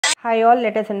Hi all,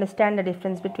 let us understand the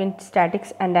difference between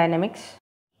statics and dynamics.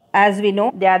 As we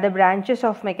know, they are the branches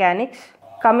of mechanics.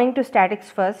 Coming to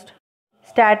statics first.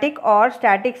 Static or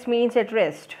statics means at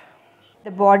rest.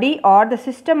 The body or the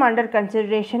system under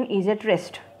consideration is at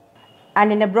rest.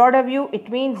 And in a broader view, it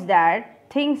means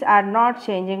that things are not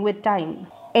changing with time.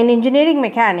 In engineering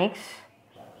mechanics,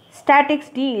 statics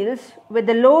deals with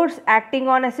the loads acting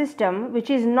on a system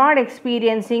which is not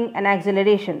experiencing an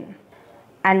acceleration.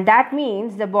 And that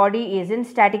means the body is in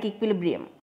static equilibrium.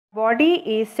 Body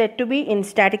is said to be in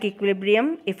static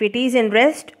equilibrium if it is in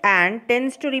rest and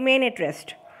tends to remain at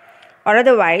rest. Or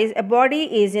otherwise, a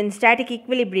body is in static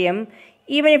equilibrium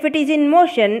even if it is in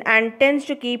motion and tends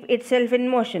to keep itself in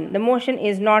motion. The motion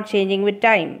is not changing with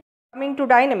time. Coming to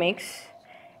dynamics,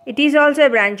 it is also a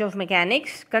branch of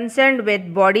mechanics concerned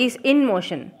with bodies in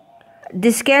motion.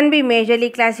 This can be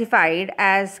majorly classified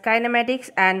as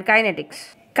kinematics and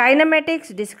kinetics.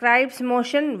 Kinematics describes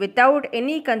motion without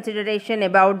any consideration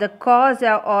about the cause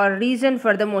or reason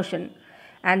for the motion,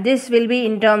 and this will be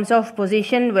in terms of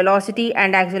position, velocity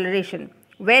and acceleration,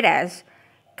 whereas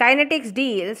kinetics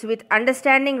deals with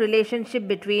understanding relationship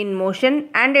between motion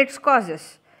and its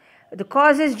causes. The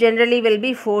causes generally will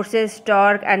be forces,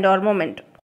 torque and or moment.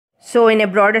 So in a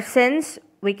broader sense,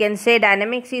 we can say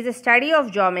dynamics is a study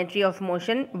of geometry of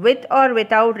motion with or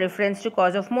without reference to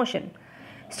cause of motion.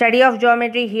 Study of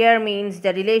geometry here means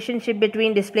the relationship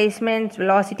between displacements,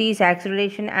 velocities,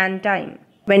 acceleration and time.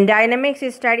 When dynamics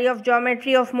is study of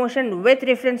geometry of motion with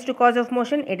reference to cause of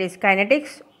motion, it is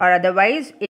kinetics, or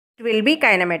otherwise it will be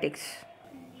kinematics.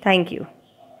 Thank you.